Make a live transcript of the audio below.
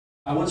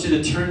I want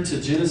you to turn to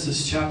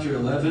Genesis chapter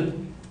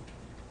 11.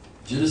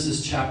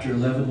 Genesis chapter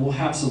 11. We'll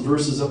have some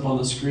verses up on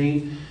the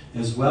screen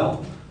as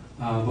well,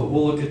 but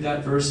we'll look at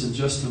that verse in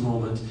just a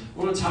moment.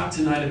 We're going to talk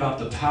tonight about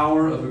the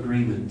power of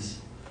agreement.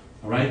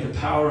 All right, the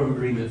power of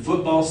agreement.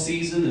 Football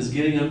season is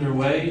getting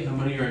underway. How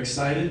many are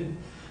excited?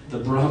 The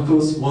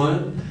Broncos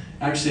won.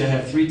 Actually, I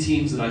have three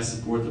teams that I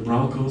support: the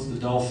Broncos, the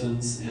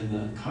Dolphins,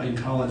 and in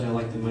college I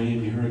like the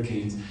Miami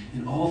Hurricanes.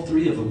 And all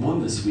three of them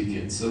won this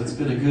weekend, so it's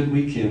been a good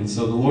weekend.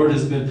 So the Lord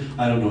has been,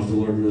 I don't know if the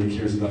Lord really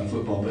cares about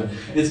football, but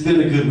it's been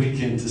a good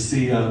weekend to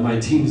see my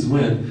teams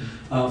win.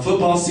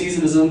 Football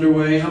season is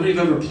underway. How many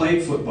have ever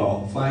played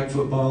football? Flag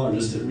football, or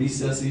just at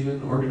recess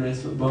even,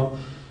 organized football?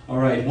 All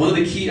right, one of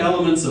the key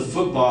elements of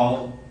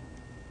football,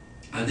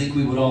 I think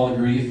we would all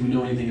agree if we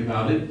know anything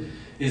about it,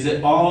 is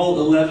that all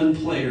 11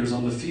 players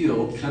on the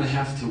field kind of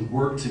have to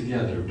work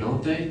together,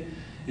 don't they?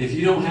 If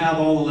you don't have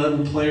all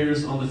 11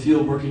 players on the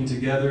field working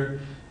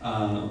together,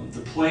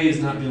 the play is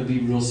not going to be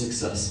real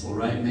successful,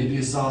 right? Maybe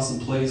you saw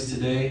some plays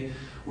today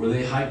where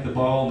they hiked the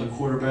ball and the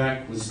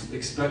quarterback was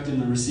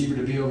expecting the receiver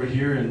to be over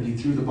here and he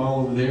threw the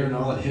ball over there and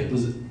all it hit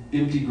was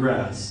empty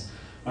grass,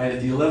 right?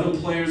 If the 11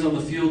 players on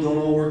the field don't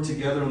all work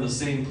together on the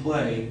same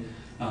play,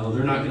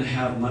 they're not going to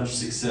have much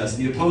success.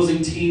 The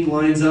opposing team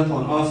lines up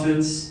on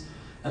offense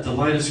at the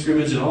line of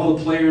scrimmage, and all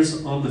the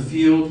players on the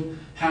field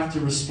have to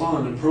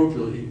respond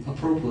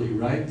appropriately,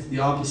 right? The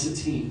opposite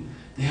team.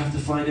 They have to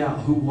find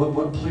out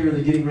what player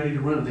they're getting ready to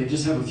run. They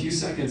just have a few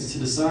seconds to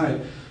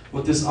decide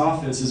what this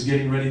offense is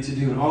getting ready to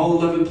do. And all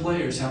 11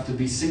 players have to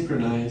be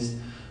synchronized,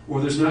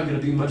 or there's not going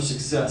to be much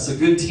success. A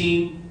good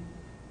team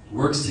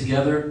works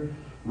together,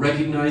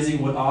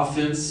 recognizing what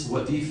offense,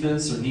 what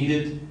defense are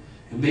needed,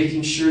 and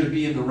making sure to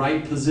be in the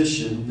right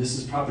position. This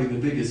is probably the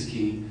biggest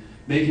key.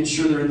 Making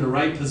sure they're in the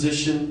right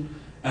position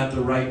at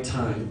the right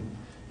time.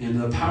 In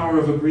the power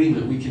of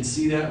agreement, we can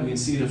see that. We can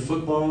see it in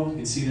football. We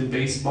can see it in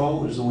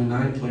baseball. There's only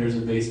 9 players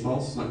in baseball,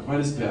 so it's not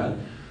quite as bad.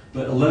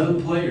 But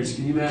 11 players,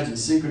 can you imagine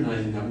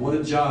synchronizing that? What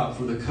a job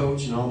for the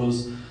coach and all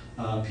those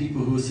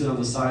people who sit on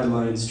the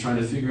sidelines trying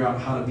to figure out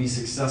how to be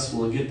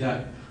successful and get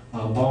that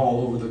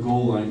ball over the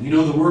goal line. You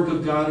know, the work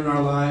of God in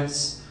our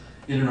lives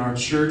and in our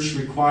church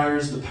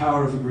requires the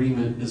power of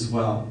agreement as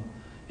well.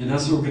 And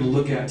that's what we're going to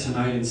look at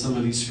tonight in some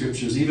of these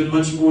scriptures. Even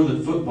much more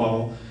than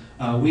football,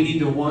 we need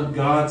to want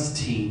God's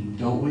team,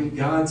 don't we?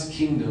 God's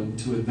kingdom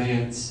to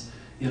advance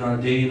in our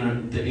day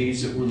and the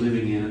age that we're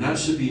living in. And that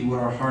should be what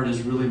our heart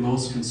is really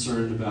most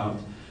concerned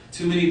about.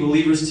 Too many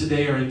believers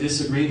today are in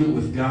disagreement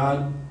with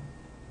God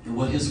and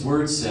what His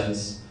Word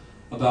says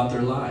about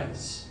their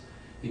lives.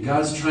 And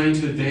God's trying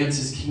to advance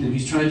His kingdom.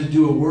 He's trying to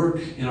do a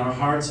work in our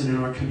hearts and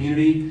in our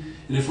community.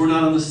 And if we're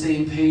not on the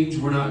same page,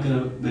 we're not going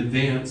to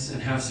advance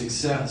and have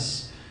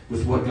success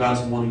with what God's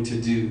wanting to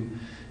do.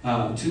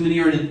 Too many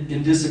are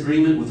in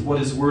disagreement with what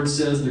His Word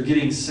says. They're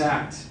getting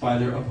sacked by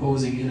their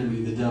opposing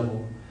enemy, the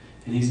devil.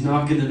 And he's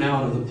knocking them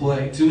out of the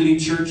play. Too many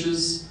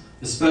churches,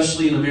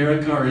 especially in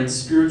America, are in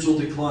spiritual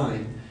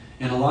decline.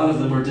 And a lot of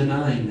them are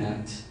denying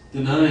that,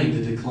 denying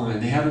the decline.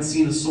 They haven't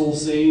seen a soul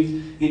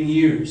saved in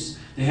years.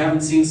 They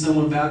haven't seen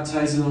someone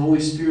baptized in the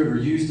Holy Spirit or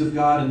used of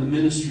God in the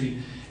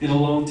ministry in a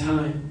long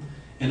time.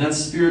 And that's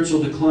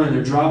spiritual decline.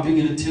 They're dropping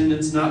in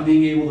attendance, not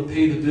being able to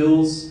pay the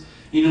bills.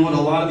 You know what?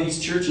 A lot of these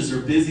churches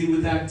are busy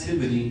with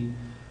activity,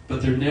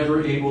 but they're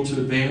never able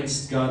to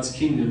advance God's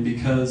kingdom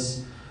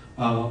because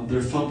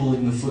they're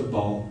fumbling the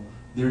football.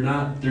 They're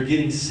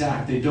getting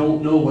sacked. They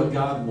don't know what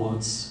God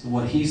wants and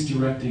what He's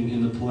directing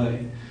in the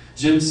play.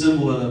 Jim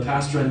Cymbala, the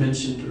pastor I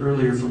mentioned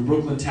earlier from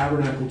Brooklyn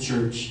Tabernacle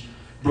Church,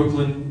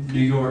 Brooklyn, New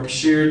York,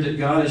 shared that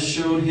God has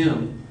showed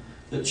him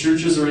that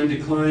churches are in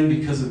decline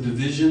because of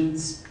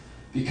divisions,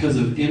 because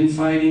of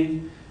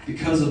infighting,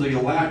 because of the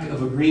lack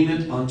of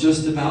agreement on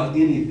just about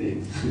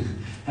anything.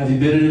 Have you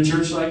been in a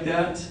church like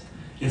that?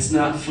 It's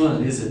not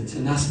fun, is it?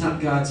 And that's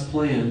not God's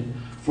plan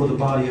for the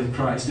body of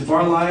Christ. If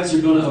our lives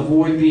are going to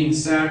avoid being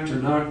sacked or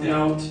knocked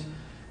out,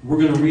 we're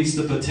going to reach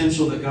the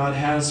potential that God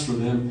has for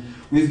them.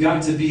 We've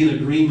got to be in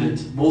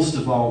agreement, most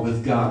of all,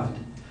 with God.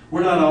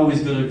 We're not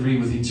always going to agree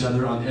with each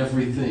other on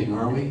everything,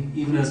 are we?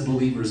 Even as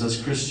believers,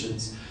 as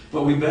Christians.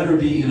 But we better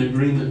be in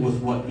agreement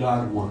with what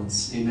God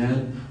wants,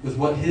 amen? With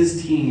what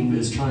His team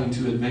is trying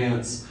to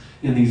advance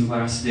in these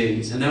last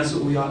days. And that's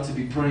what we ought to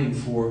be praying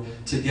for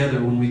together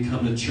when we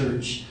come to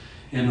church.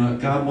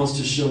 And God wants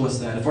to show us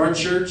that. If our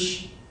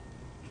church,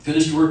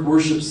 Finished Work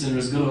Worship Center,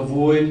 is going to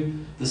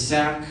avoid the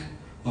sack,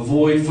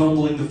 avoid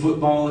fumbling the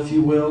football, if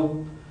you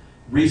will,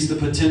 reach the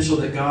potential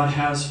that God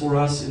has for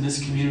us in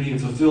this community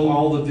and fulfill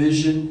all the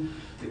vision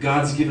that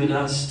God's given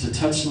us to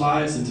touch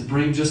lives and to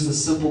bring just a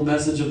simple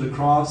message of the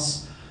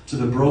cross to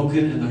the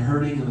broken and the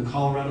hurting in the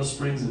Colorado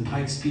Springs and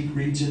Pikes Peak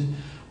region,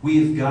 we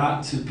have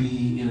got to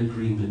be in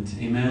agreement.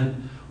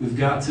 Amen? We've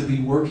got to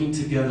be working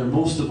together,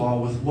 most of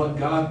all, with what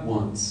God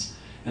wants.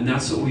 And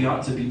that's what we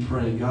ought to be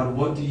praying. God,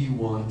 what do you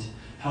want?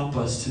 Help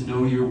us to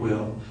know your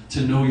will,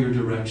 to know your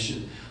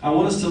direction. I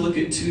want us to look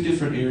at 2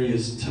 different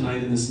areas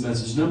tonight in this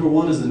message. Number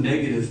 1 is the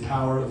negative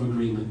power of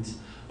agreement.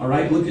 All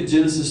right, look at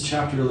Genesis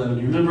chapter 11.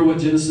 You remember what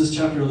Genesis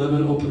chapter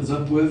 11 opens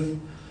up with?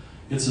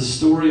 It's a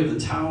story of the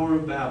Tower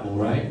of Babel,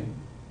 right?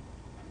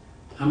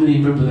 How many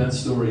remember that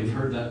story? You've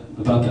heard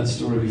about that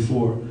story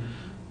before.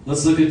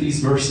 Let's look at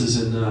these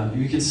verses,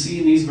 and you can see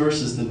in these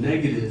verses the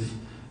negative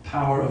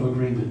power of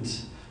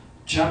agreement.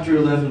 Chapter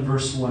 11,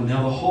 verse 1.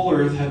 Now the whole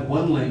earth had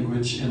one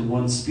language and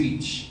one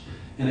speech.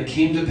 And it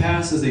came to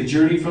pass as they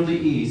journeyed from the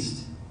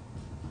east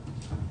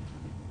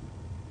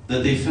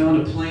that they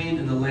found a plain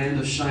in the land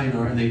of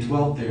Shinar, and they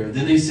dwelt there.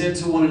 Then they said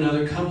to one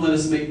another, Come, let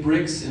us make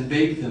bricks and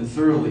bake them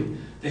thoroughly.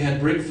 They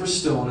had brick for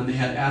stone, and they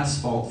had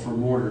asphalt for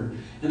mortar.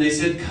 And they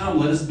said, Come,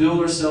 let us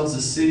build ourselves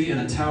a city and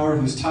a tower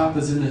whose top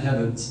is in the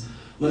heavens.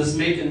 Let us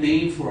make a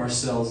name for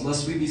ourselves,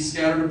 lest we be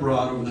scattered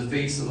abroad over the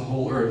face of the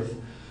whole earth.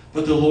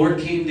 But the Lord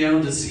came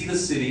down to see the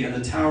city and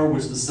the tower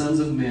which the sons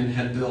of men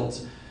had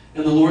built.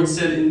 And the Lord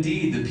said,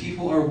 Indeed, the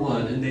people are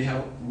one, and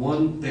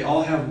they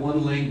all have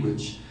one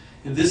language.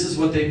 And this is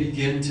what they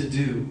begin to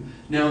do.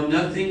 Now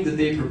nothing that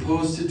they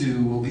propose to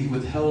do will be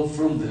withheld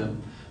from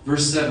them.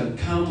 Verse 7,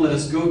 Come, let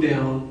us go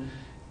down,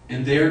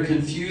 and there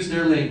confuse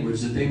their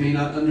language, that they may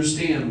not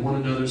understand one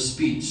another's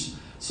speech.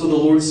 So the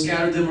Lord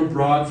scattered them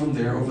abroad from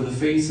there over the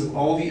face of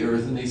all the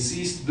earth, and they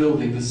ceased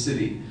building the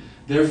city.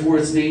 Therefore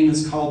its name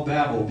is called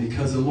Babel,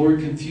 because the Lord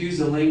confused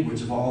the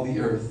language of all the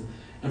earth.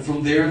 And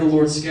from there the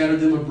Lord scattered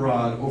them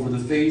abroad over the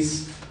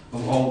face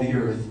of all the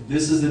earth.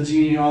 This is the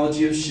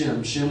genealogy of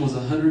Shem. Shem was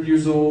 100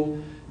 years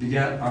old,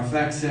 begat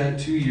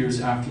Arphaxad 2 years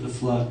after the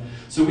flood.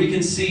 So we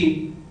can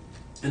see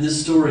in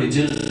this story,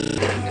 Genesis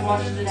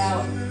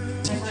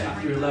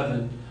chapter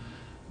 11,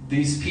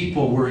 these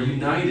people were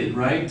united,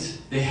 right?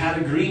 They had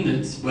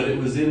agreement, but it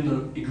was in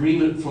the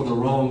agreement for the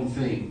wrong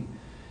thing.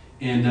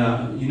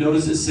 And you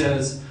notice it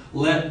says,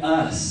 let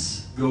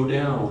us go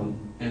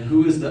down. And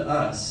who is the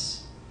us?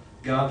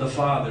 God the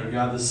Father,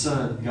 God the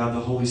Son, God the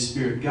Holy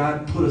Spirit.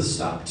 God put a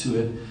stop to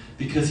it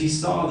because He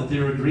saw that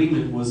their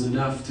agreement was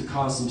enough to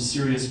cause some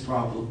serious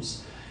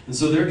problems. And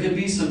so there can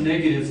be some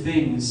negative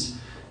things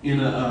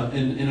in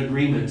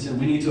agreement, and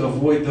we need to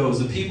avoid those.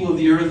 The people of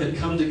the earth had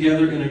come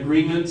together in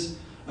agreement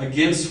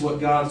against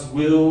what God's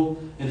will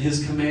and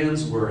His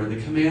commands were. And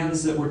the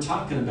commands that we're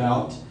talking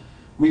about,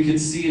 we can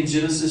see in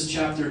Genesis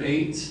chapter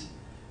 8,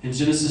 in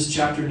Genesis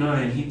chapter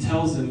 9, He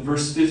tells them,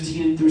 verse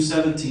 15 through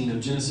 17 of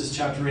Genesis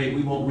chapter 8,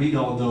 we won't read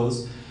all of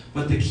those,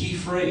 but the key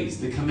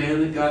phrase, the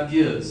command that God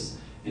gives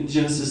in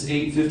Genesis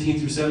 8, 15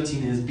 through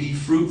 17 is, be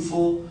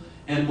fruitful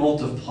and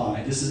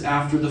multiply. This is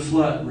after the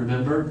flood,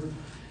 remember?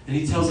 And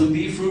He tells them,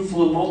 be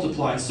fruitful and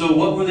multiply. So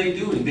what were they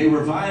doing? They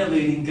were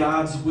violating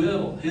God's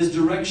will, His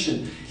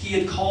direction. He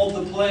had called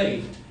the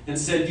plague and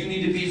said, you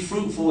need to be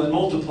fruitful and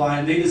multiply,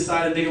 and they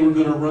decided they were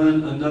going to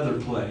run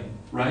another play,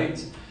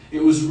 right?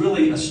 It was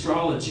really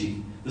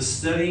astrology. The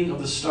studying of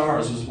the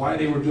stars was why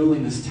they were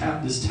building this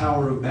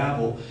Tower of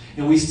Babel.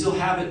 And we still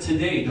have it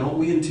today, don't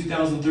we, in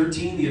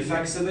 2013, the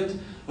effects of it?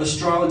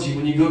 Astrology,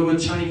 when you go to a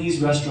Chinese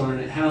restaurant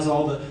and it has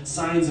all the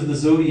signs of the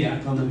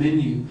zodiac on the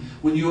menu.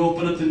 When you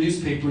open up the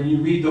newspaper and you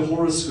read the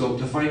horoscope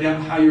to find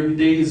out how your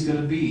day is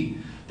going to be.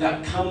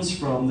 That comes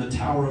from the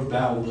Tower of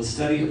Babel, the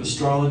study of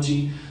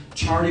astrology,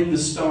 charting the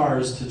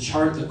stars to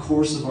chart the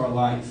course of our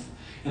life.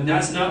 And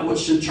that's not what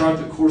should chart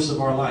the course of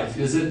our life,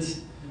 is it?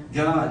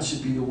 God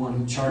should be the one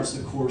who charts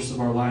the course of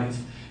our life.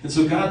 And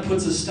so God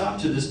puts a stop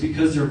to this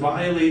because they're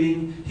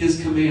violating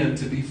His command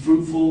to be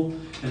fruitful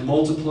and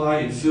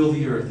multiply and fill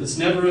the earth. It's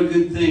never a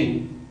good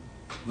thing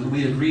when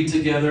we agree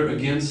together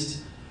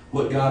against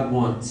what God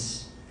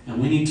wants.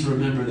 And we need to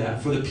remember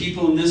that. For the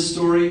people in this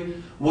story,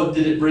 what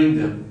did it bring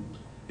them?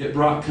 It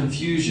brought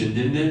confusion,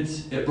 didn't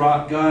it? It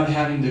brought God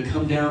having to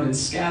come down and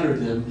scatter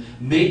them,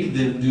 make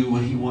them do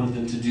what He wanted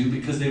them to do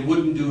because they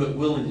wouldn't do it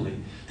willingly.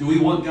 Do we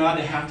want God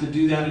to have to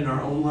do that in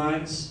our own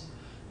lives?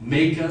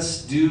 Make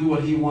us do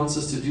what He wants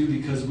us to do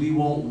because we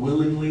won't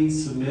willingly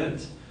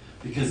submit?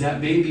 Because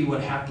that may be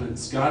what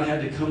happens. God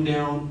had to come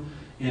down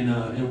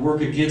and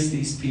work against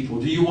these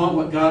people. Do you want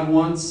what God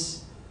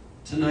wants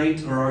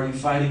tonight, or are you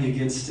fighting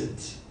against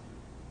it?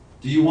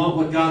 Do you want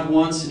what God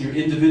wants in your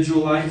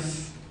individual life,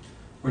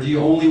 or do you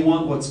only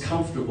want what's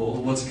comfortable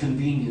and what's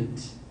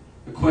convenient?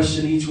 A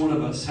question each one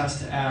of us has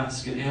to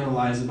ask and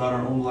analyze about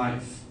our own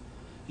life.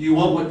 Do you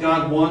want what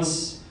God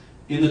wants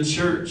in the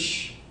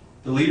church,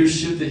 the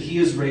leadership that He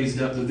has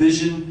raised up, the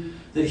vision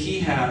that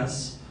He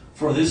has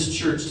for this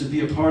church to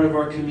be a part of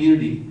our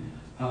community,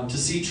 to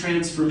see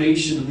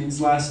transformation in these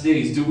last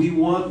days? Do we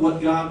want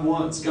what God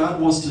wants? God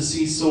wants to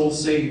see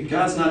souls saved.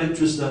 God's not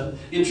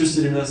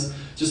interested in us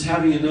just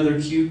having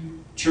another cute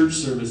church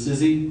service,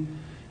 is He?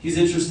 He's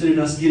interested in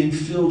us getting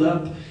filled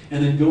up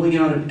and then going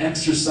out and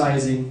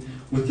exercising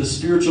with the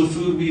spiritual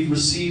food we've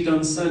received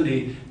on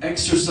Sunday,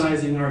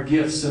 exercising our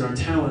gifts and our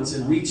talents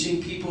and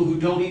reaching people who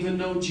don't even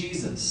know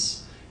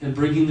Jesus and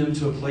bringing them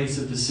to a place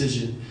of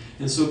decision.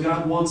 And so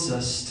God wants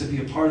us to be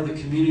a part of the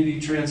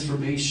community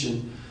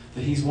transformation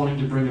that He's wanting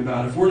to bring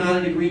about. If we're not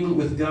in agreement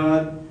with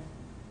God,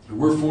 or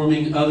we're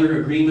forming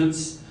other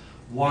agreements,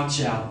 watch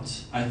out.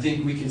 I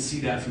think we can see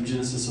that from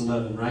Genesis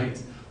 11,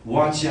 right?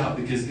 Watch out,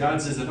 because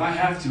God says, if I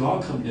have to,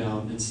 I'll come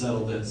down and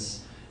settle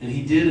this. And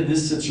he did in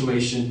this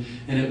situation,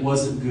 and it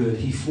wasn't good.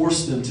 He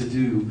forced them to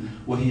do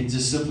what he had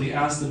just simply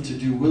asked them to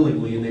do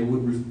willingly,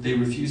 and they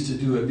refused to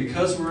do it.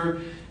 Because we're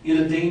in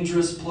a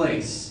dangerous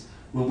place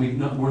when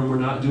we're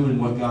not doing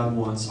what God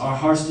wants. Our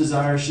heart's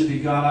desire should be,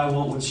 God, I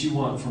want what you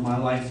want for my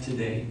life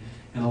today,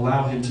 and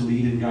allow him to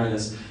lead and guide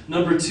us.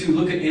 Number 2,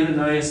 look at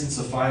Ananias and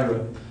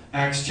Sapphira.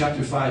 Acts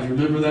chapter 5. You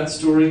remember that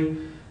story?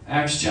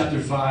 Acts chapter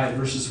 5,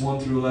 verses 1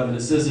 through 11.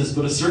 It says this,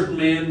 "But a certain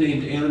man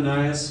named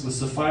Ananias, with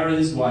Sapphira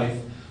his wife,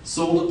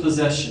 sold a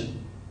possession,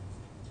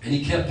 and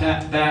he kept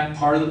back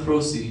part of the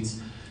proceeds,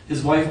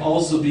 his wife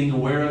also being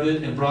aware of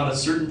it, and brought a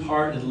certain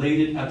part and laid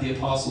it at the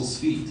apostles'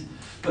 feet.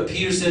 But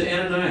Peter said,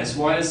 Ananias,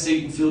 why has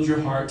Satan filled your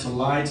heart to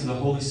lie to the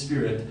Holy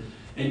Spirit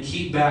and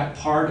keep back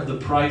part of the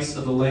price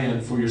of the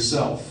land for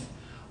yourself?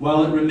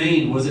 While it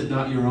remained, was it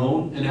not your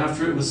own? And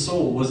after it was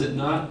sold, was it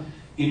not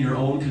in your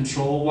own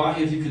control? Why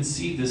have you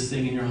conceived this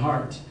thing in your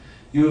heart?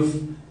 You have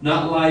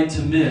not lied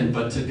to men,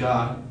 but to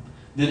God."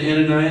 Then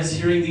Ananias,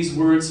 hearing these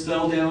words,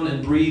 fell down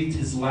and breathed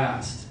his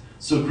last.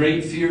 So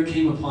great fear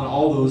came upon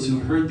all those who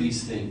heard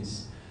these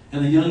things.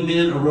 And the young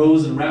men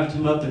arose and wrapped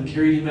him up and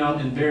carried him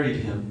out and buried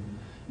him.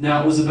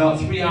 Now it was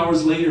about 3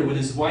 hours later when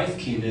his wife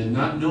came in,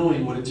 not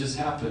knowing what had just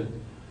happened.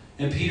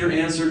 And Peter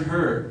answered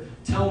her,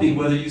 "Tell me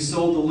whether you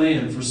sold the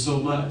land for so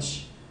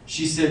much."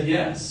 She said,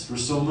 "Yes, for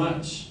so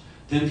much."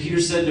 Then Peter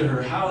said to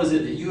her, "How is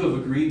it that you have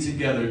agreed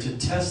together to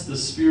test the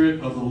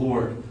Spirit of the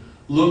Lord?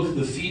 Look,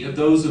 the feet of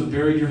those who have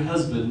buried your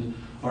husband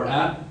are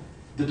at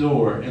the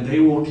door, and they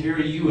will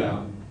carry you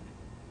out."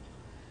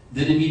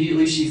 Then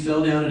immediately she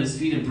fell down at his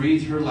feet and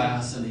breathed her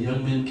last, and the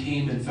young men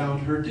came and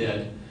found her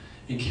dead,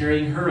 and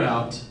carrying her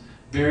out,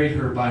 buried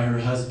her by her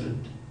husband.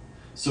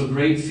 So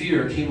great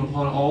fear came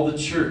upon all the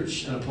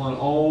church and upon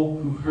all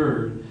who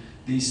heard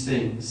these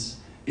things.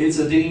 It's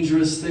a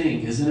dangerous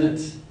thing, isn't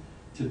it?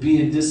 To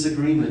be in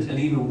disagreement and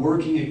even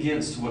working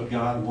against what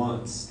God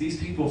wants. These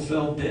people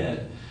fell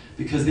dead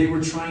because they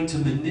were trying to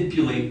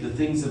manipulate the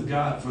things of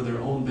God for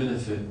their own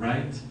benefit,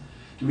 right?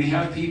 Do we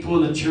have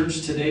people in the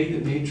church today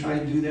that may try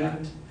and do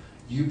that?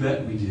 You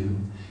bet we do.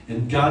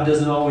 And God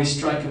doesn't always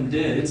strike them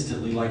dead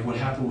instantly like what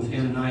happened with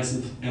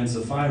Ananias and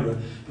Sapphira.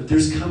 But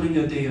there's coming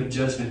a day of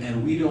judgment,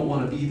 and we don't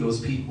want to be those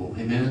people.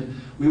 Amen?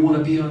 We want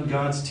to be on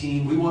God's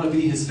team. We want to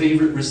be his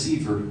favorite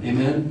receiver.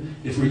 Amen?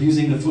 If we're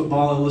using the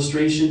football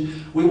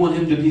illustration, we want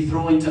him to be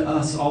throwing to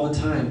us all the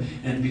time.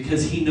 And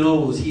because he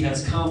knows, he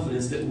has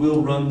confidence that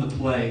we'll run the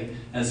play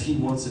as he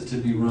wants it to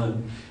be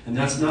run. And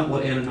that's not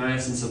what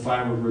Ananias and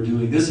Sapphira were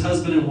doing. This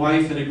husband and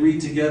wife had agreed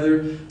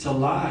together to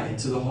lie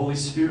to the Holy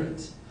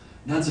Spirit.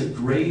 And that's a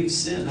grave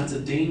sin. That's a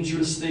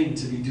dangerous thing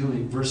to be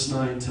doing. Verse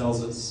 9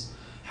 tells us.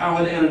 How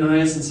had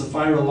Ananias and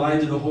Sapphira lied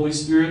to the Holy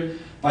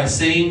Spirit? By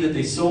saying that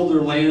they sold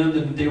their land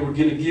and that they were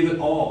going to give it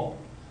all.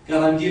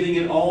 God, I'm giving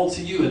it all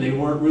to you. And they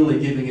weren't really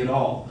giving it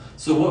all.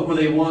 So what were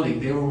they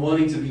wanting? They were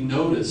wanting to be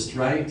noticed,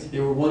 right?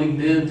 They were wanting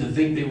men to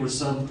think they were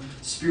some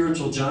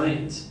spiritual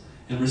giant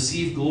and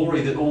receive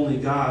glory that only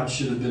God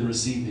should have been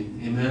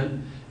receiving.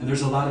 Amen? And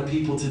there's a lot of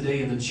people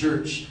today in the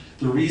church.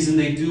 The reason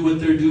they do what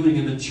they're doing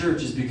in the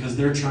church is because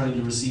they're trying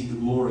to receive the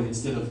glory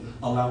instead of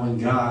allowing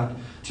God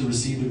to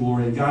receive the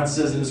glory. And God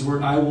says in his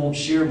word, I won't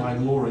share my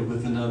glory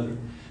with another.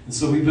 And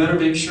so we better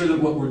make sure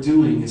that what we're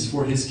doing is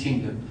for his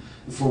kingdom,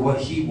 for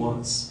what he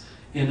wants.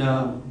 And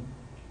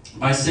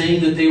by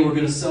saying that they were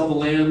going to sell the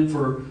land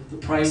for the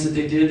price that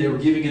they did, they were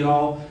giving it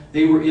all,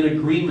 they were in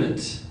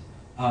agreement.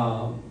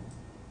 And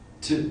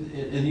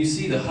you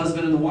see the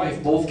husband and the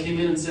wife both came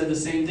in and said the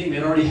same thing.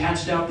 They'd already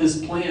hatched out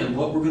this plan,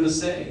 what we're going to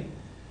say.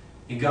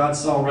 And God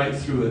saw right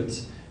through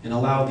it and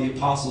allowed the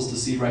apostles to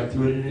see right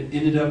through it. And it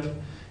ended up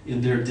in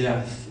their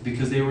death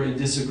because they were in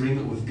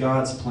disagreement with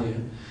God's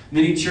plan.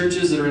 Many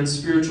churches that are in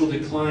spiritual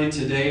decline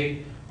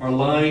today are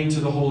lying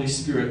to the Holy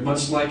Spirit,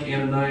 much like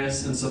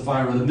Ananias and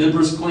Sapphira. The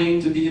members claim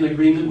to be in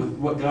agreement with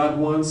what God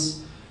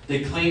wants.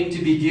 They claim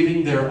to be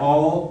giving their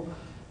all.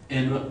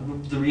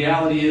 And the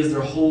reality is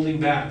they're holding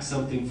back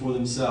something for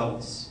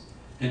themselves.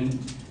 And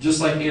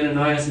just like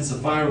Ananias and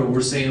Sapphira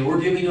were saying, we're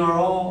giving our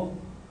all.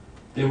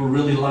 They were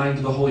really lying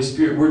to the Holy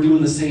Spirit. We're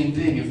doing the same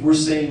thing. If we're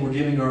saying we're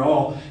giving our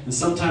all, and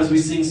sometimes we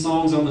sing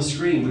songs on the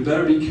screen, we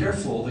better be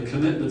careful the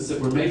commitments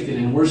that we're making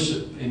in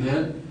worship.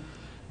 Amen?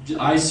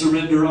 I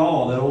surrender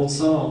all, that old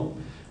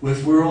song.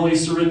 If we're only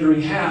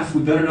surrendering half,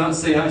 we better not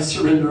say I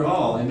surrender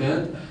all.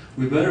 Amen?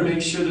 We better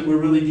make sure that we're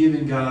really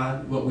giving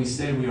God what we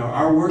say we are.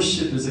 Our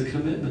worship is a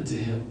commitment to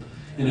him.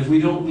 And if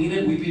we don't mean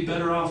it, we'd be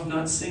better off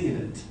not singing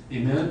it.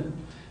 Amen?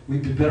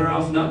 We'd be better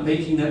off not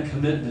making that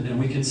commitment. And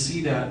we can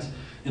see that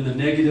in the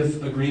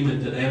negative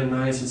agreement that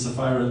Ananias and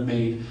Sapphira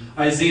made.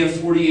 Isaiah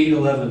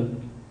 48:11.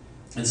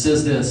 It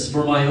says this,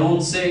 for my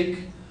own sake,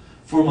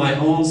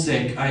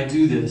 I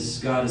do this,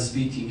 God is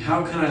speaking.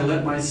 How can I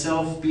let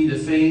myself be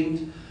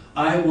defamed?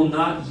 I will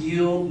not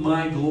yield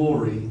my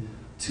glory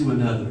to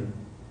another.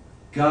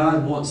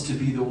 God wants to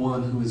be the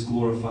one who is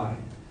glorified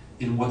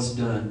in what's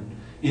done,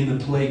 in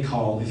the play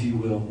call, if you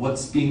will,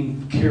 what's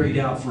being carried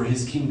out for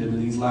his kingdom in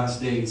these last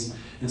days.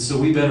 And so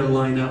we better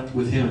line up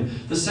with him.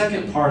 The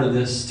second part of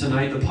this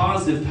tonight, the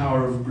positive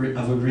power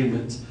of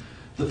agreement.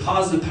 The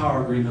positive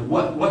power agreement.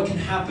 What can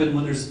happen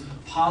when there's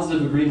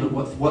positive agreement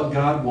with what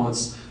God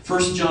wants?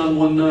 1 John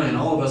 1:9.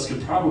 All of us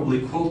could probably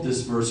quote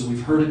this verse, and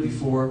we've heard it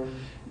before.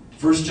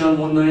 1 John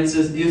 1:9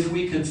 says, if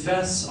we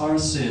confess our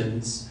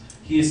sins,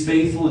 He is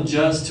faithful and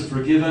just to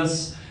forgive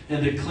us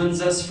and to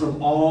cleanse us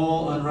from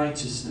all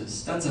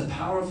unrighteousness. That's a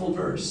powerful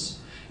verse.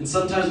 And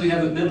sometimes we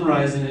have it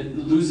memorized and it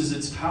loses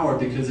its power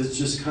because it's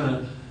just kind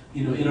of,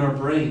 in our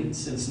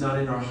brains. It's not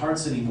in our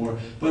hearts anymore.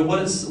 But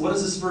what is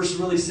this verse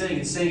really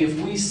saying? It's saying if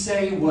we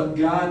say what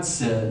God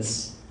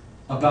says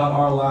about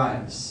our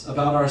lives,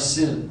 about our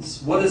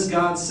sins, what does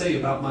God say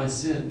about my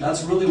sin?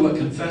 That's really what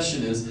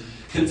confession is.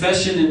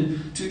 Confession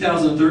in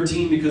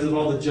 2013, because of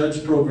all the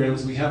judge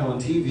programs we have on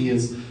TV,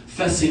 is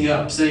fessing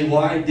up, saying,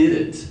 well, I did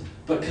it.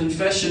 But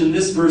confession in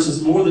this verse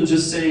is more than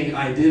just saying,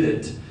 I did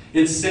it.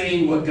 It's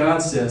saying what God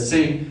says,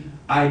 saying,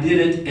 I did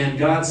it, and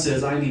God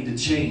says I need to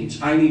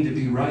change. I need to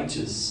be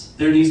righteous.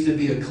 There needs to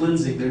be a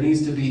cleansing. There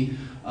needs to be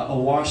a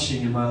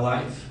washing in my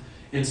life.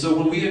 And so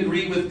when we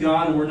agree with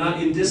God, and we're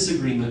not in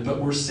disagreement, but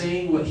we're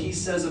saying what He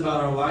says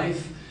about our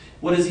life,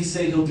 what does He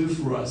say He'll do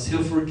for us?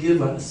 He'll forgive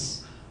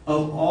us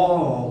of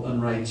all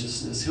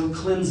unrighteousness. He'll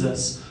cleanse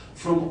us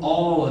from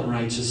all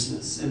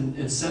unrighteousness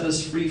and set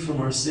us free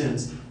from our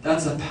sins.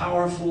 That's a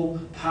powerful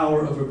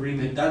power of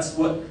agreement. That's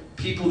what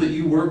people that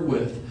you work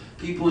with,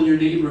 people in your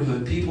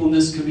neighborhood, people in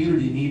this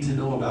community need to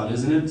know about,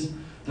 isn't it?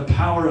 The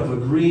power of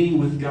agreeing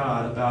with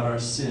God about our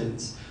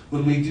sins.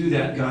 When we do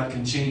that, God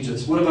can change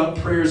us. What about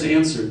prayers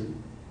answered?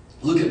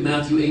 Look at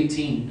Matthew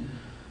 18,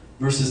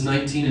 verses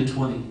 19 and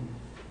 20.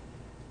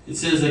 It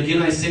says,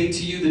 again, I say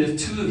to you that if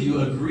two of you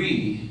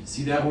agree,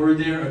 see that word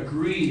there?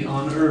 Agree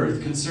on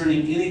earth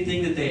concerning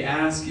anything that they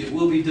ask, it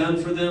will be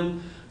done for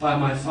them by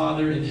my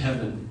Father in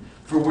heaven.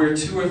 For where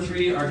two or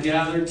three are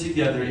gathered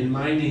together in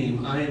my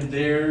name, I am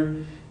there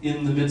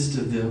in the midst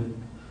of them.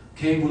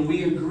 Okay, when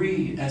we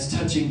agree as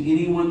touching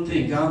any one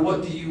thing, God,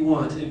 what do you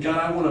want? And God,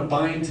 I want to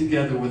bind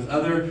together with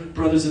other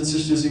brothers and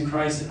sisters in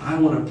Christ, and I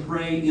want to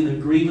pray in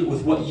agreement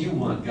with what you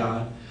want,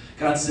 God.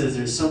 God says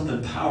there's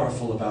something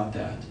powerful about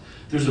that.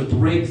 There's a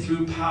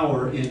breakthrough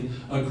power in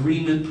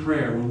agreement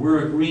prayer. When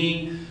we're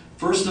agreeing,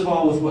 first of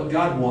all, with what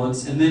God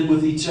wants, and then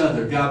with each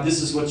other. God,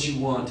 this is what you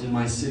want in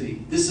my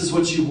city. This is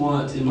what you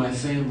want in my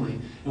family.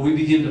 And we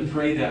begin to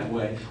pray that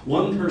way.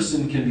 One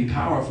person can be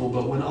powerful,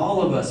 but when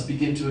all of us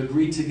begin to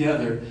agree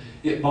together,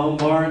 it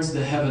bombards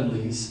the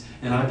heavenlies.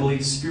 And I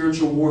believe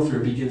spiritual warfare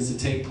begins to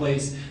take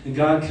place. And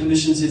God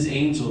commissions His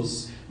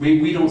angels.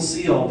 We don't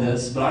see all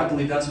this, but I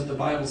believe that's what the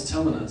Bible's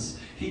telling us.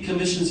 He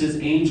commissions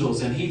His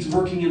angels, and He's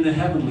working in the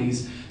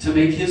heavenlies to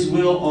make His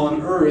will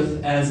on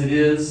earth as it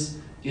is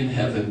in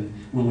heaven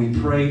when we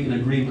pray in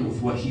agreement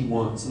with what He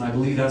wants. And I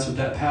believe that's what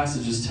that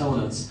passage is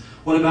telling us.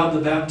 What about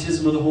the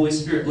baptism of the Holy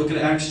Spirit? Look at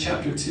Acts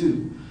chapter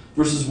 2,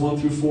 verses 1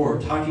 through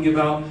 4, talking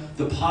about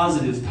the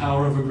positive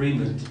power of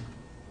agreement.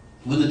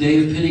 When the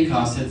day of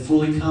Pentecost had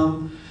fully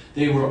come,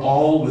 they were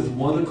all with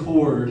one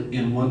accord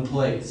in one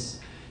place.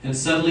 And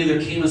suddenly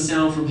there came a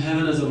sound from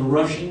heaven as of a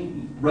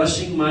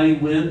rushing mighty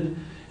wind,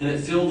 and it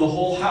filled the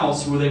whole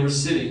house where they were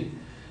sitting.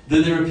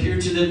 Then there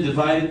appeared to them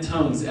divided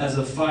tongues as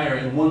of fire,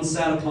 and one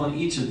sat upon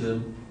each of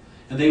them.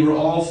 And they were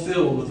all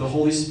filled with the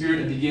Holy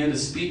Spirit and began to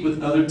speak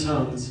with other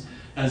tongues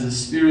as the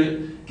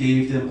Spirit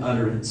gave them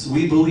utterance.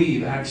 We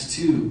believe, Acts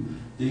 2,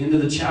 the end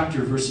of the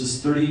chapter,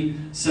 verses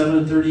 37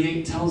 and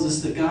 38, tells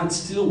us that God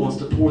still wants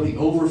to pour the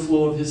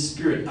overflow of His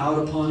Spirit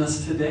out upon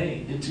us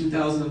today in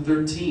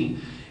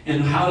 2013.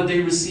 And how did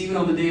they receive it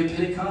on the day of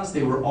Pentecost?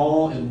 They were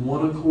all in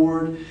one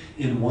accord,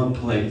 in one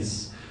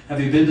place. Have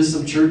you been to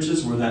some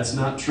churches where that's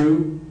not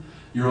true?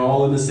 You're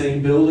all in the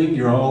same building,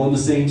 you're all in the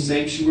same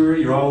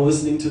sanctuary, you're all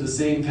listening to the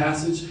same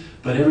passage,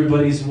 but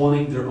everybody's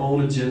wanting their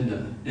own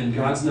agenda. And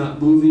God's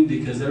not moving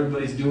because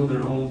everybody's doing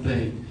their own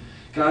thing.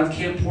 God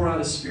can't pour out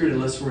His Spirit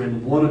unless we're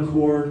in one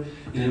accord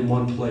and in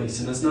one place.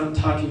 And it's not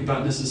talking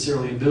about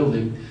necessarily a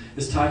building.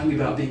 It's talking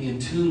about being in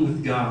tune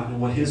with God and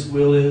what His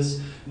will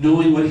is,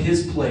 knowing what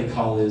His play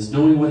call is,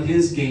 knowing what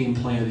His game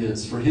plan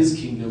is for His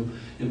kingdom,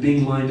 and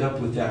being lined up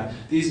with that.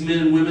 These men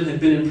and women had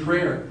been in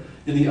prayer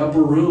in the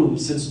upper room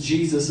since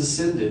Jesus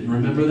ascended. You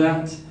remember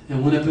that?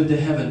 And went up into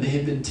heaven. They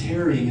had been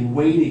tarrying and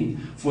waiting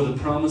for the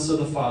promise of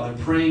the Father,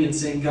 praying and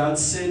saying, God,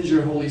 send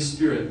your Holy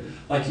Spirit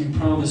like you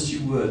promised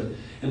you would.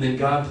 And then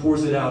God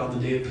pours it out on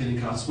the day of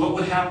Pentecost. What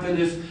would happen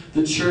if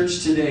the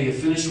church today,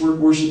 if Finished Work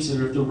Worship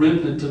Center, if the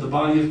remnant of the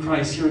body of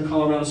Christ here in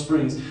Colorado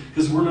Springs,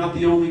 because we're not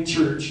the only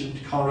church in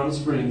Colorado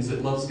Springs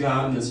that loves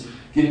God and is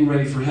getting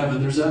ready for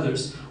heaven, there's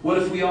others. What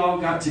if we all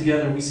got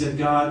together and we said,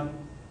 God,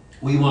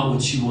 we want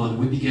what you want.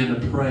 We began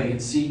to pray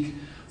and seek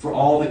for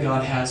all that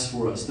God has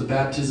for us, the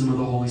baptism of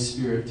the Holy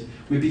Spirit.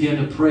 We began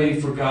to pray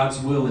for God's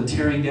will and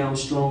tearing down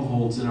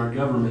strongholds in our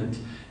government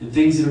and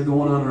things that are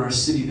going on in our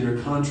city that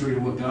are contrary to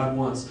what God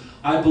wants.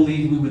 I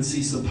believe we would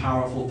see some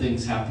powerful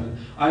things happen.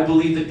 I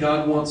believe that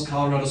God wants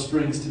Colorado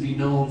Springs to be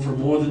known for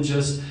more than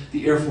just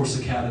the Air Force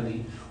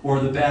Academy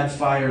or the bad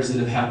fires that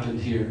have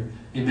happened here.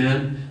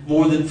 Amen?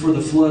 More than for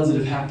the floods that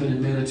have happened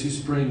in Manitou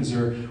Springs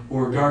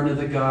or Garden of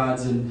the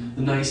Gods and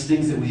the nice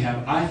things that we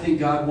have. I think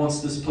God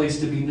wants this place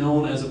to be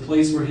known as a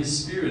place where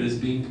His Spirit is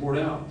being poured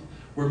out,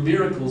 where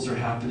miracles are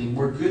happening,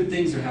 where good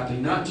things are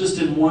happening, not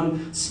just in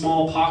one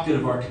small pocket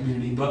of our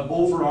community, but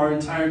over our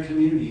entire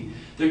community.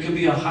 There could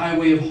be a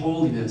highway of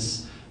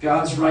holiness,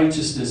 God's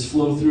righteousness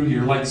flow through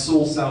here, like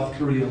Seoul, South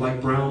Korea,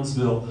 like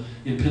Brownsville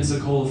in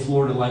Pensacola,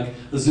 Florida, like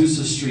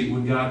Azusa Street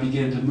when God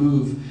began to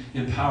move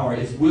in power.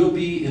 If we'll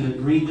be in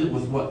agreement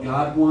with what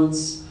God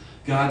wants,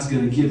 God's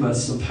going to give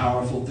us some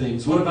powerful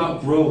things. What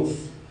about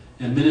growth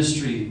and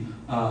ministry?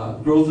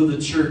 Growth of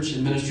the church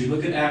and ministry.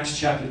 Look at Acts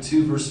chapter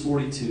 2, verse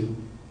 42.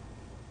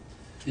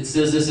 It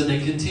says this, "And they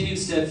continued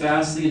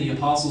steadfastly in the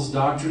apostles'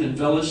 doctrine and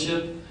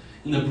fellowship,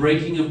 in the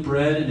breaking of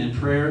bread and in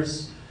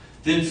prayers.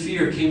 Then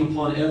fear came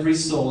upon every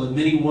soul, and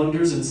many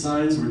wonders and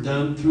signs were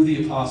done through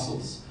the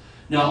apostles.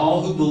 Now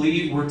all who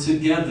believed were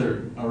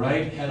together," all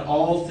right, had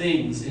all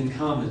things in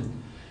common,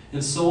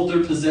 "and sold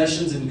their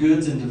possessions and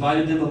goods and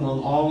divided them among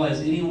all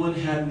as anyone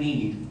had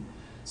need.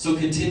 So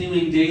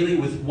continuing daily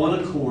with one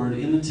accord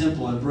in the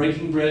temple and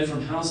breaking bread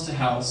from house to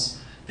house,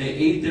 they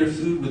ate their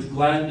food with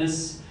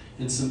gladness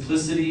and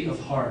simplicity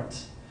of heart,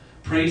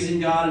 praising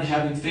God and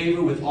having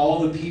favor with all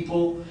the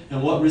people."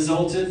 And what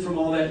resulted from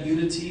all that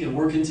unity and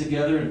working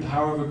together in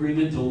power of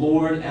agreement? The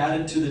Lord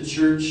added to the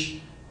church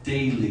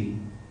daily.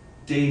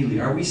 Daily.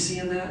 Are we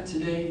seeing that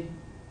today?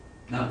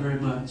 Not very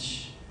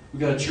much.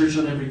 We've got a church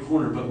on every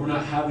corner, but we're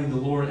not having the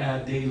Lord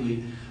add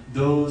daily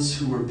those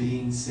who are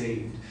being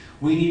saved.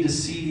 We need to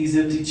see these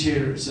empty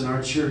chairs in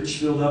our church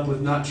filled up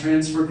with not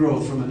transfer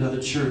growth from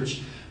another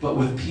church, but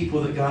with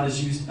people that God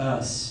has used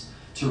us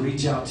to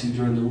reach out to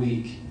during the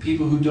week.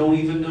 People who don't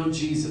even know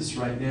Jesus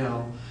right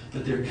now,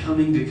 but they're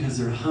coming because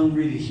they're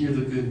hungry to hear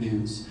the good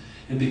news.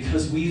 And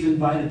because we've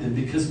invited them,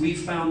 because we've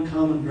found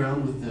common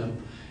ground with them,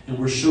 and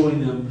we're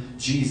showing them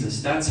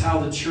Jesus. That's how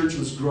the church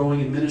was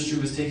growing and ministry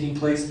was taking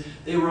place.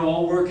 They were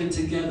all working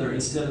together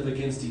instead of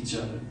against each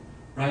other.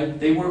 Right?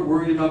 They weren't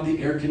worried about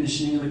the air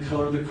conditioning and the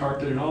color of the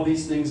carpet and all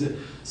these things that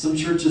some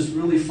churches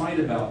really fight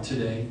about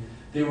today.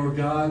 They were,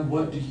 "God,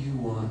 what do you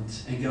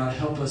want?" And God,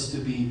 help us to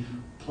be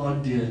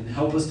plugged in.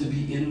 Help us to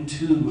be in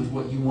tune with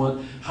what you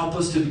want. Help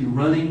us to be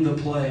running the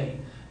play.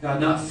 God,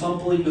 not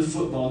fumbling the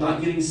football,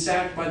 not getting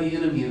sacked by the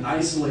enemy and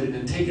isolated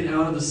and taken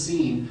out of the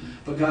scene.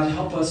 But God,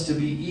 help us to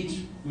be each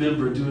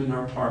member doing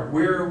our part.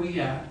 Where are we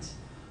at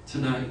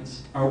tonight?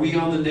 Are we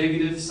on the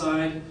negative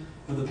side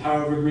of the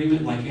power of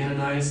agreement, like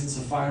Ananias and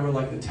Sapphira,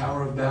 like the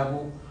Tower of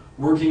Babel,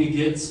 working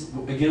against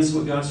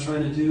what God's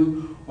trying to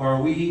do? Or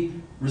are we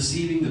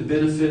receiving the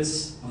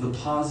benefits of the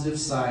positive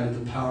side of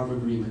the power of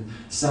agreement?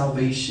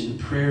 Salvation,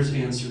 prayers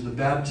answered, the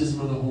baptism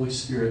of the Holy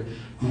Spirit,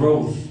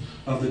 growth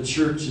of the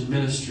church and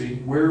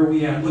ministry. Where are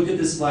we at? Look at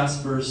this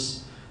last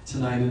verse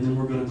tonight, and then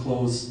we're going to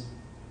close.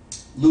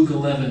 Luke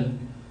 11,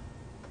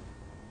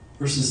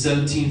 verses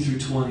 17 through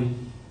 20. It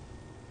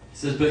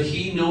says, "But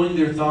he, knowing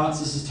their thoughts,"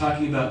 this is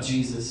talking about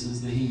Jesus,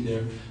 is the he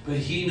there. "But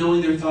he,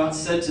 knowing their thoughts,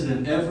 said to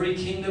them, Every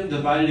kingdom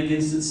divided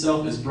against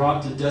itself is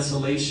brought to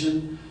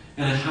desolation,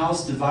 and a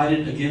house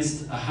divided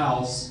against a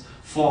house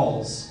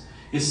falls.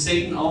 If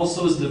Satan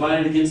also is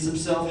divided against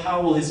himself,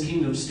 how will his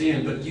kingdom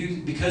stand? But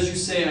you, because you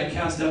say, I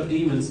cast out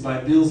demons by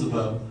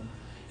Beelzebub.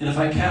 And if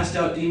I cast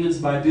out demons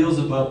by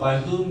Beelzebub, by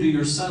whom do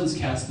your sons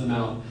cast them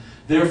out?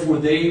 Therefore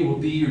they will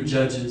be your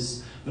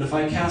judges. But if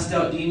I cast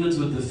out demons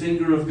with the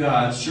finger of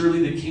God,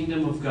 surely the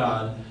kingdom of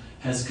God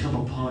has come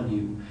upon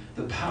you."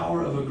 The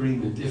power of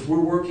agreement. If we're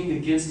working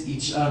against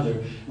each other,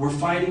 we're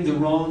fighting the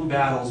wrong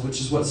battles,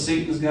 which is what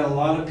Satan's got a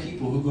lot of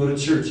people who go to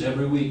church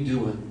every week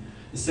doing.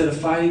 Instead of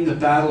fighting the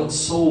battle of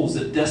souls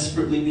that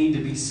desperately need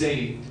to be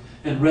saved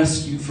and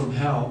rescued from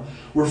hell,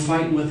 we're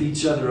fighting with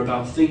each other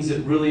about things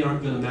that really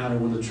aren't going to matter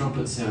when the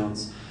trumpet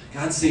sounds.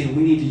 God's saying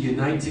we need to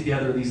unite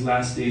together these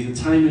last days.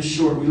 The time is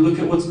short. We look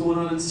at what's going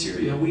on in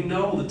Syria. We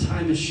know the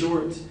time is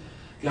short.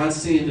 God's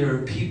saying there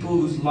are people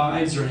whose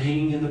lives are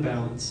hanging in the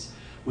balance.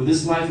 When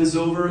this life is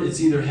over, it's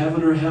either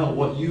heaven or hell.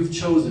 What you've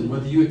chosen,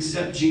 whether you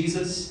accept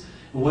Jesus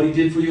and what He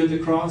did for you at the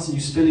cross and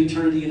you spend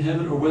eternity in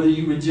heaven, or whether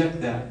you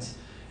reject that.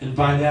 And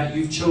by that,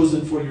 you've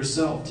chosen for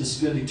yourself to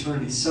spend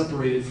eternity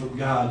separated from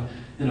God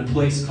in a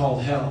place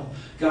called hell.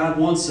 God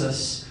wants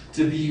us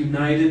to be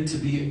united, to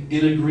be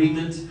in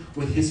agreement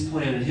with His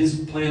plan. And His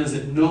plan is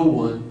that no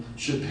one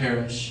should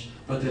perish,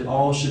 but that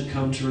all should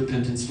come to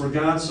repentance. For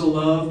God so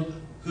loved,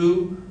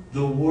 who?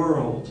 The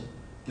world,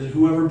 that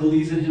whoever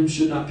believes in Him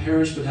should not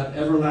perish, but have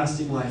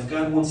everlasting life.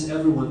 God wants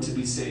everyone to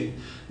be saved,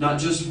 not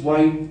just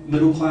white,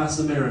 middle-class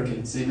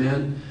Americans.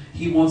 Amen?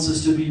 He wants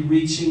us to be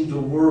reaching the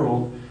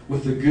world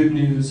with the good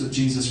news of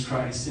Jesus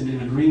Christ and in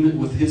agreement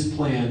with His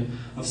plan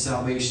of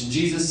salvation.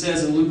 Jesus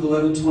says in Luke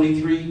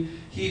 11:23,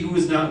 "He who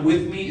is not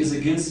with me is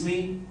against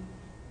me.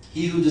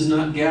 He who does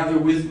not gather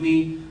with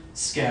me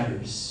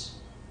scatters."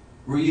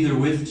 We're either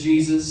with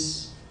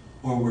Jesus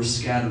or we're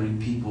scattering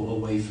people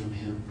away from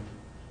Him.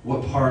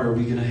 What part are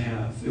we going to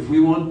have? If we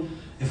want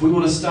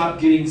to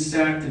stop getting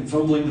sacked and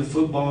fumbling the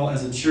football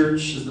as a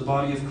church, as the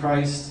body of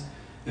Christ,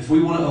 If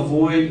we want to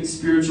avoid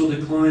spiritual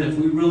decline, if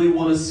we really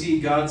want to see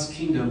God's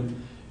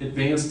kingdom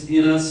advanced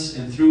in us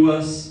and through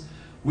us,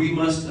 we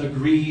must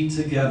agree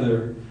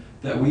together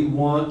that we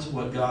want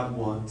what God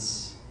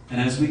wants. And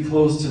as we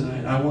close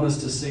tonight, I want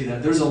us to say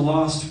that. There's a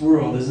lost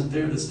world, isn't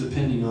there, that's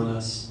depending on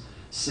us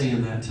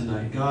saying that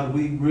tonight. God,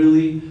 we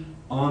really,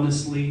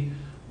 honestly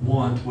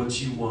want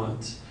what you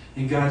want.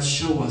 And God,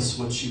 show us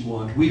what you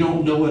want. We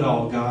don't know it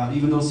all, God,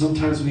 even though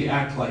sometimes we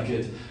act like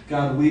it.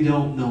 God, we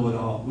don't know it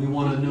all. We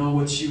want to know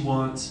what you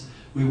want.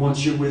 We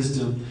want your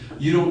wisdom.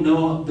 You don't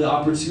know the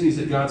opportunities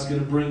that God's going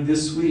to bring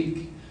this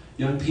week.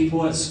 Young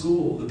people at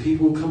school, the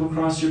people who come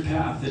across your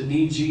path that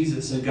need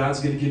Jesus, and God's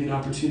going to give you an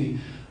opportunity.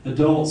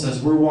 Adults,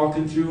 as we're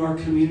walking through our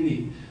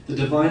community, the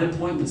divine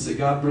appointments that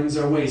God brings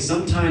our way.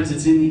 Sometimes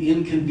it's in the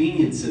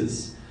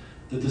inconveniences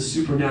that the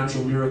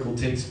supernatural miracle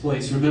takes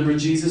place. Remember,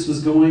 Jesus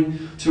was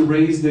going to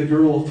raise the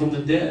girl from the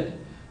dead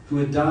who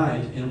had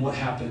died, and what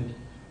happened?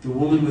 The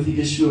woman with the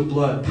issue of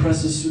blood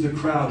presses through the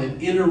crowd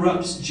and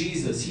interrupts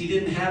Jesus. He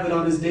didn't have it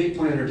on his day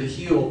planner to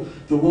heal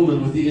the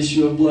woman with the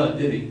issue of blood,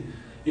 did he?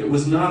 It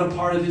was not a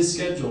part of his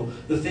schedule.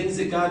 The things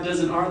that God does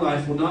in our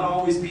life will not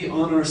always be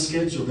on our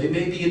schedule. They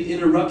may be an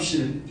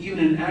interruption, even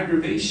an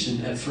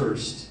aggravation at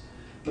first.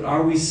 But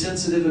are we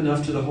sensitive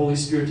enough to the Holy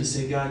Spirit to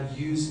say, God,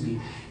 use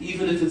me,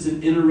 even if it's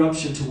an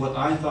interruption to what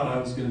I thought I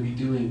was going to be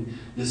doing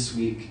this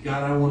week?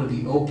 God, I want to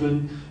be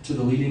open to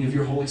the leading of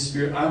your Holy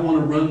Spirit. I want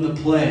to run the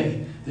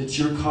play that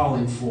you're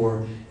calling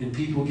for in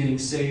people getting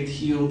saved,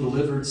 healed,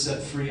 delivered,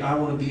 set free. I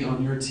want to be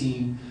on your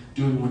team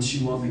doing what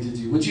you want me to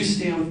do. Would you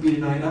stand with me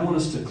tonight? I want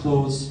us to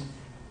close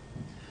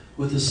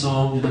with a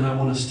song, and then I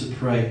want us to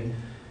pray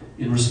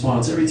in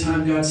response. Every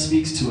time God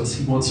speaks to us,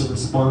 he wants a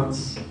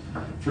response.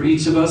 For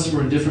each of us,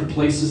 we're in different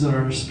places in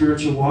our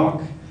spiritual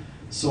walk,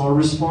 so our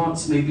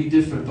response may be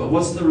different. But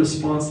what's the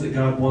response that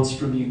God wants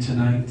from you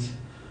tonight?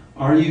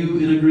 Are you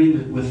in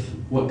agreement with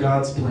what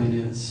God's plan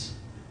is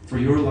for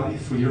your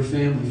life, for your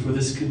family, for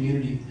this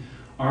community?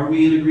 Are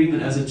we in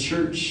agreement as a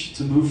church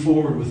to move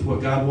forward with what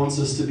God wants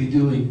us to be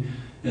doing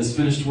as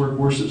Finished Work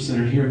Worship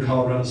Center here in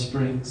Colorado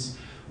Springs?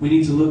 We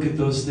need to look at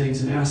those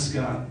things and ask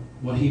God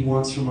what he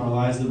wants from our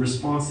lives, the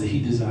response that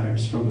he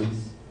desires from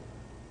us.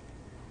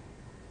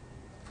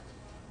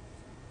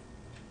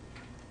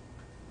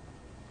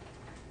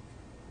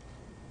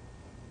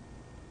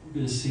 We're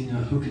going to sing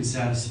Who Can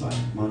Satisfy?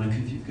 Monica,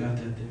 if you've got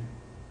that there.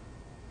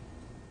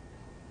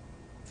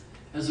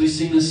 As we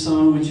sing this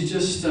song, would you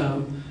just,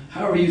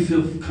 however you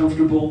feel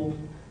comfortable,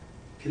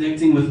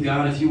 connecting with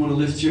God. If you want to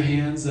lift your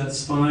hands,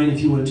 that's fine.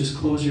 If you want to just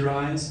close your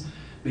eyes,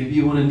 maybe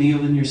you want to kneel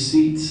in your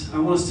seat. I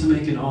want us to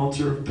make an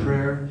altar of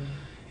prayer.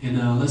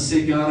 And let's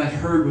say, God, I've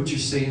heard what you're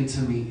saying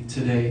to me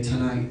today,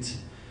 tonight.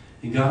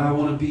 And God, I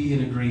want to be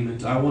in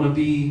agreement. I want to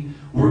be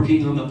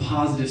working on the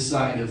positive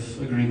side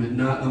of agreement,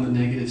 not on the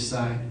negative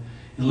side.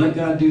 And let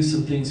God do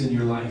some things in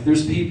your life.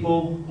 There's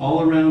people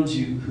all around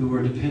you who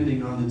are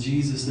depending on the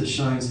Jesus that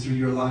shines through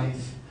your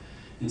life.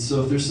 And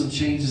so if there's some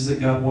changes that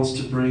God wants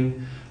to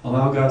bring,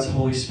 allow God's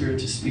Holy Spirit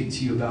to speak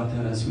to you about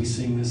that as we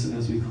sing this and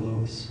as we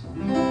close.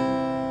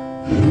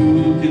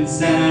 Who can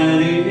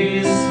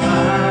satisfy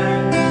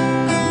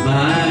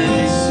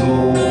my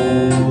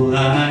soul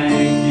like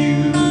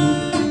you?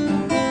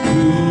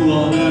 Who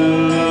on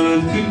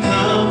earth could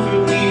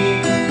comfort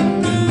me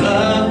and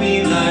love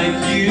me like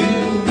you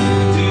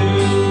do?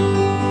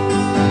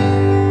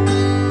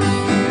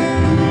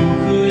 Who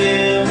could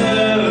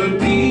ever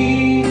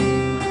be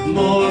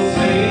more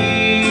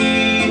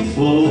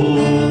faithful,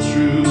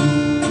 true?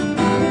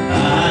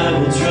 I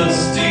will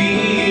trust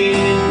in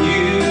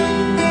you.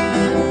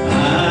 I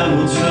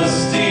will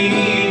trust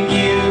in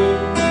you,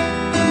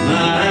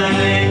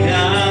 my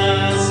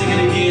God. Sing it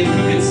again.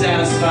 Who can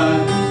satisfy?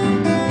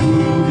 Who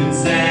can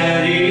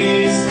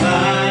satisfy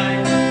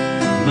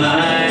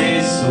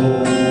my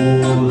soul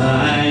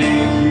like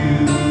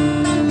you?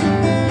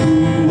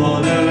 Who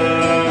on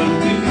earth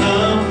could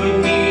comfort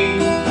me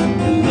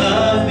and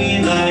love me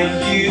like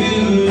you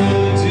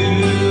do?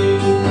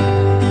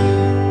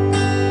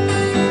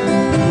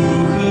 Who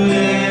could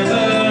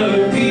ever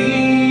be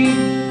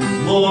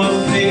more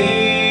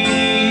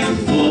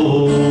faithful,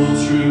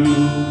 true?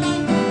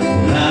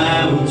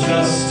 I will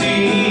trust in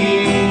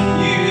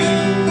you.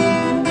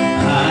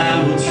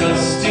 I will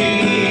trust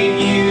in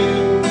you,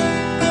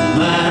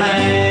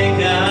 my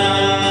God.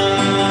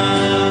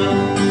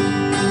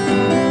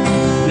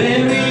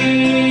 There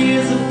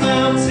is a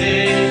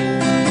fountain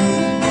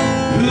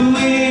who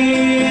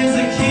is a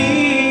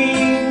king,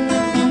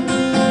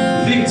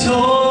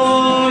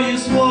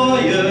 victorious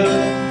warrior,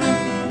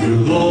 you're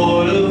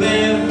Lord of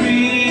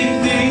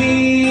everything.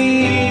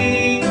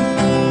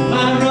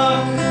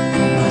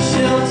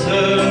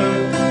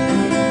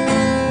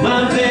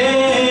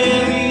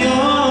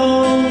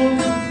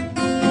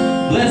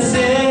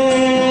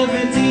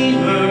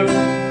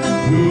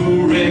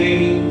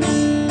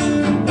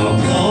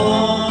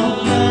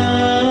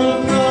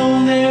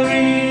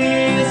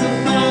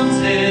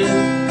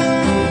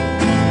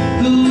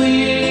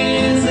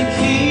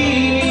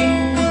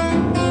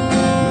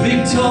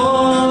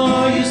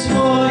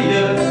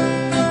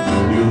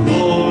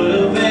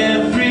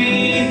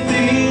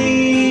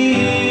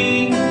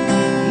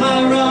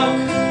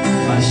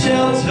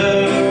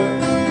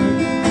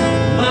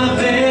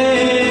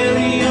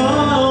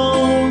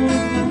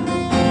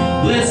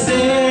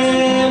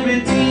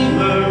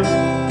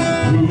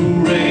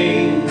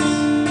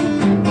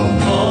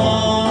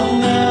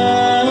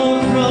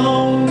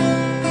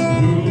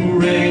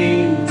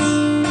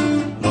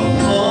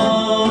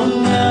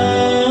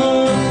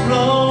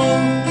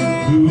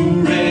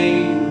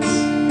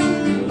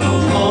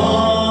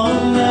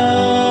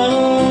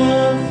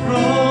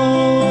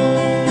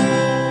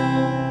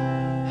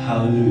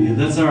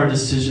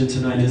 decision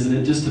tonight, isn't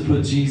it? Just to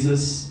put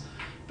Jesus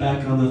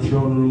back on the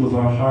throne room of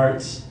our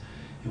hearts.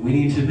 And we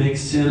need to make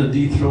sin a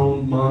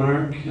dethroned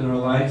monarch in our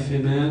life,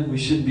 amen? We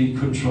shouldn't be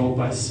controlled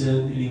by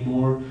sin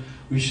anymore.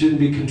 We shouldn't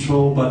be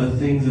controlled by the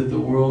things that the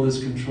world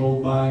is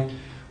controlled by.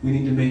 We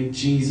need to make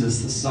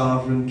Jesus the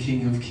sovereign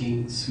King of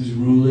Kings who's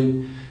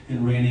ruling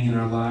and reigning in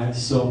our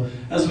lives. So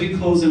as we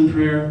close in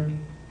prayer,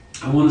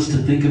 I want us to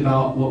think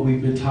about what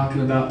we've been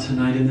talking about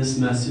tonight in this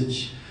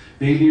message.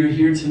 Maybe you're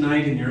here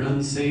tonight and you're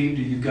unsaved,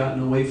 or you've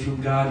gotten away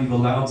from God. You've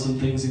allowed some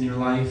things in your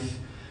life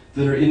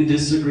that are in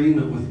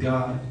disagreement with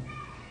God.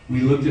 We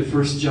looked at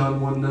 1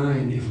 John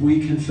 1:9. If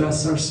we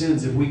confess our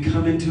sins, if we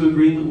come into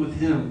agreement with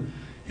Him,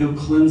 He'll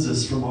cleanse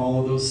us from all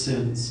of those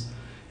sins.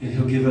 And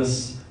He'll give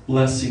us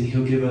blessing.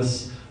 He'll give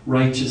us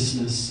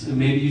righteousness. And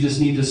maybe you just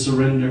need to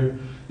surrender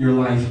your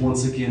life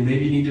once again.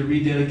 Maybe you need to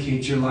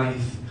rededicate your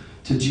life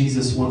to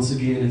Jesus once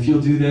again. If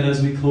you'll do that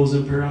as we close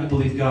in prayer, I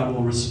believe God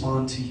will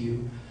respond to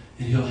you.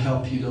 And He'll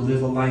help you to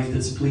live a life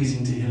that's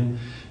pleasing to Him.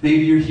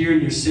 Maybe you're here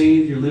and you're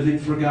saved, you're living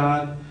for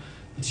God.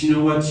 But you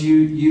know what?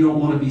 You don't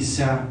want to be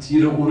sacked.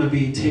 You don't want to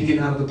be taken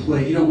out of the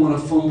play. You don't want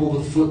to fumble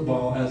the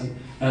football,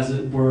 as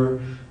it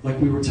were, like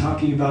we were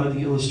talking about in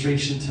the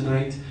illustration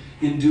tonight,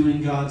 in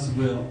doing God's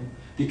will.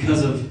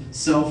 Because of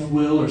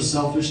self-will or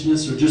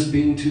selfishness or just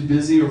being too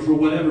busy or for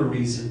whatever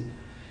reason.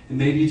 And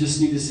maybe you just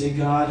need to say,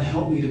 God,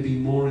 help me to be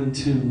more in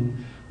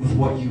tune with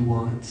what you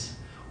want.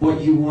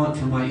 What you want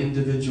for my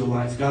individual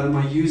life. God, am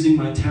I using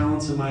my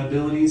talents and my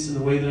abilities in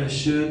the way that I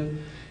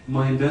should? Am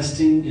I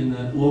investing in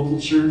the local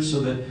church so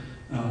that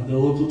the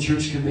local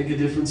church can make a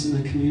difference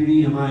in the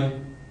community? Am I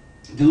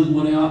doing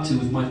what I ought to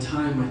with my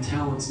time, my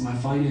talents, and my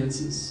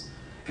finances?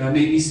 God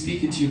may be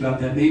speaking to you about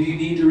that. Maybe you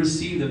need to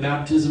receive the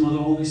baptism of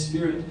the Holy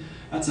Spirit.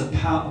 That's a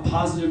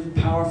positive,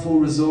 powerful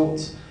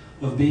result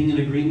of being in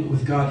agreement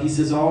with God. He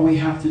says all we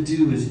have to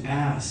do is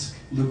ask.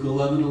 Luke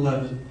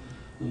 11:11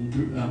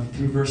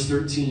 through verse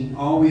 13.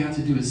 All we have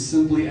to do is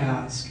simply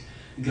ask.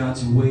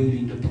 God's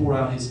waiting to pour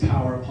out His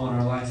power upon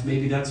our life.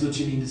 Maybe that's what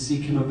you need to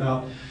seek Him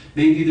about.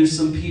 Maybe there's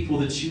some people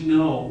that you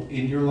know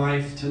in your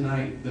life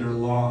tonight that are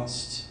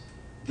lost.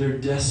 They're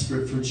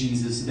desperate for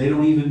Jesus. They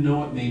don't even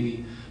know it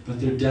maybe, but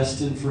they're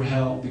destined for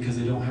hell because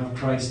they don't have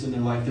Christ in their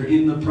life. They're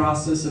in the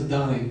process of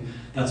dying.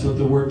 That's what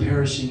the word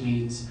perishing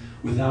means,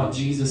 without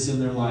Jesus in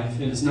their life.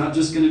 And it's not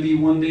just going to be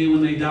one day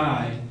when they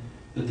die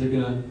that they're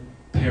going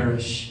to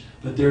perish,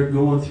 but they're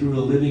going through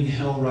a living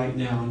hell right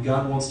now, and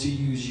God wants to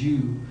use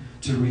you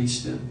to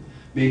reach them.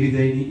 Maybe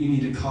you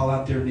need to call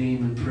out their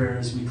name in prayer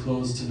as we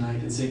close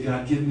tonight and say,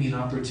 God, give me an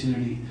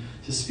opportunity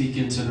to speak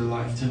into their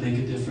life, to make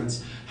a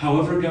difference.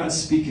 However God's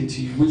speaking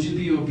to you, would you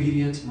be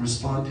obedient and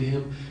respond to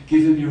Him?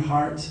 Give Him your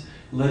heart.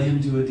 Let Him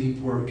do a deep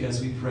work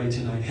as we pray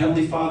tonight.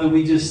 Heavenly Father,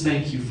 we just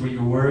thank you for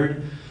your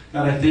word.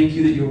 God, I thank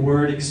you that your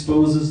word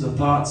exposes the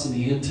thoughts and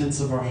the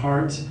intents of our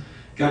heart.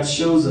 God,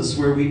 shows us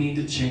where we need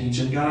to change.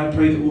 And God, I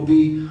pray that we'll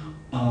be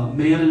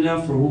man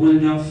enough or woman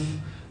enough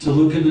to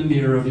look in the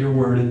mirror of your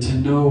word and to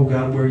know,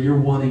 God, where you're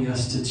wanting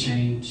us to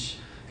change.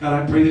 God,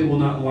 I pray that we'll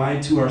not lie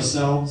to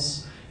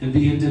ourselves and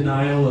be in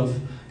denial of,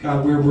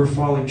 God, where we're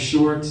falling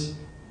short.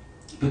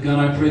 But God,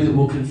 I pray that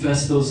we'll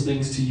confess those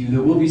things to you,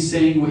 that we'll be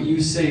saying what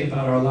you say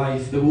about our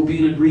life, that we'll be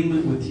in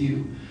agreement with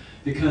you.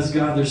 Because,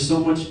 God, there's so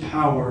much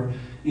power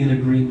in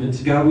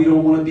agreement. God, we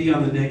don't want to be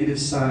on the negative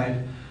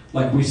side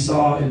like we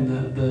saw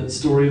in the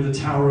story of the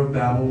Tower of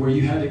Babel, where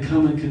you had to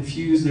come and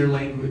confuse their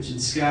language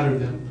and scatter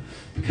them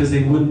because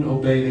they wouldn't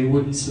obey, they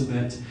wouldn't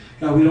submit.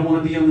 God, we don't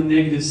want to be on the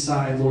negative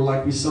side, Lord,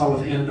 like we saw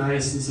with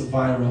Ananias and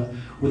Sapphira,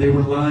 where they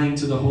were lying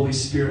to the Holy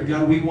Spirit.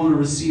 God, we want to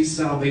receive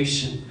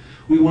salvation.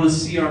 We want to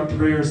see our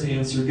prayers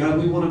answered. God,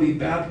 we want to be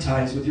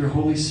baptized with your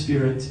Holy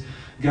Spirit.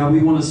 God,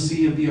 we want to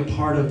see and be a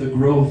part of the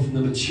growth and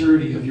the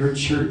maturity of your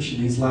church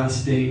in these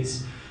last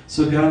days.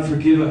 So God,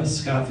 forgive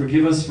us. God,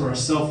 forgive us for our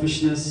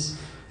selfishness.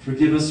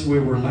 Forgive us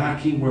where we're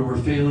lacking, where we're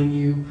failing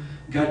you.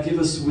 God, give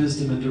us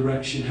wisdom and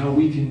direction, how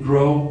we can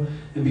grow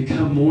and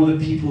become more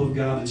the people of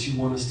God that you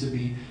want us to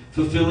be.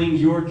 Fulfilling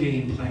your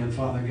game plan,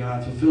 Father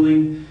God.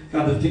 Fulfilling,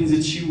 God, the things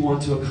that you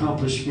want to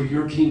accomplish for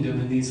your kingdom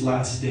in these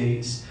last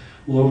days.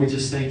 Lord, we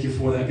just thank you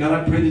for that. God,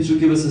 I pray that you'll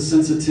give us a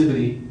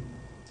sensitivity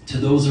to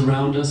those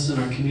around us in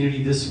our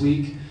community this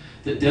week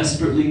that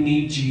desperately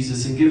need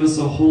Jesus, and give us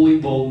a holy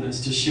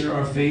boldness to share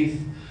our faith,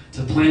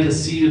 to plant a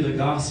seed of the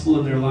gospel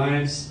in their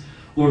lives.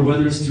 Lord,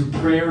 whether it's through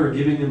prayer or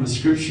giving them a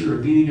scripture or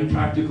meeting a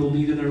practical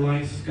need in their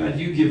life, God,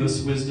 you give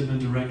us wisdom and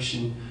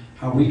direction,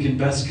 how we can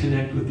best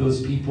connect with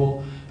those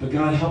people. But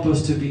God, help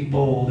us to be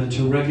bold and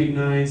to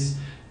recognize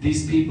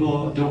these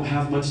people don't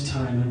have much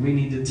time, and we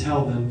need to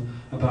tell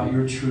them about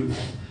your truth.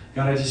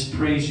 God, I just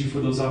praise you for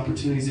those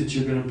opportunities that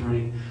you're going to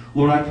bring.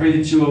 Lord, I pray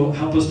that you'll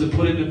help us to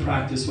put into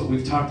practice what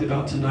we've talked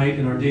about tonight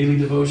in our daily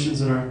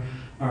devotions and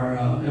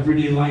our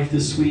everyday life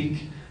this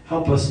week.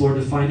 Help us, Lord,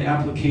 to find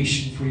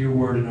application for your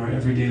word in our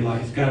everyday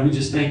life. God, we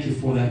just thank you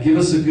for that. Give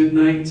us a good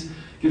night.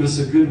 Give us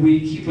a good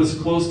week. Keep us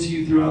close to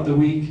you throughout the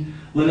week.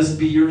 Let us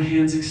be your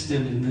hands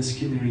extended in this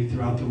community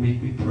throughout the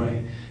week, we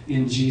pray.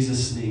 In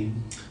Jesus'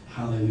 name,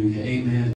 hallelujah. Amen.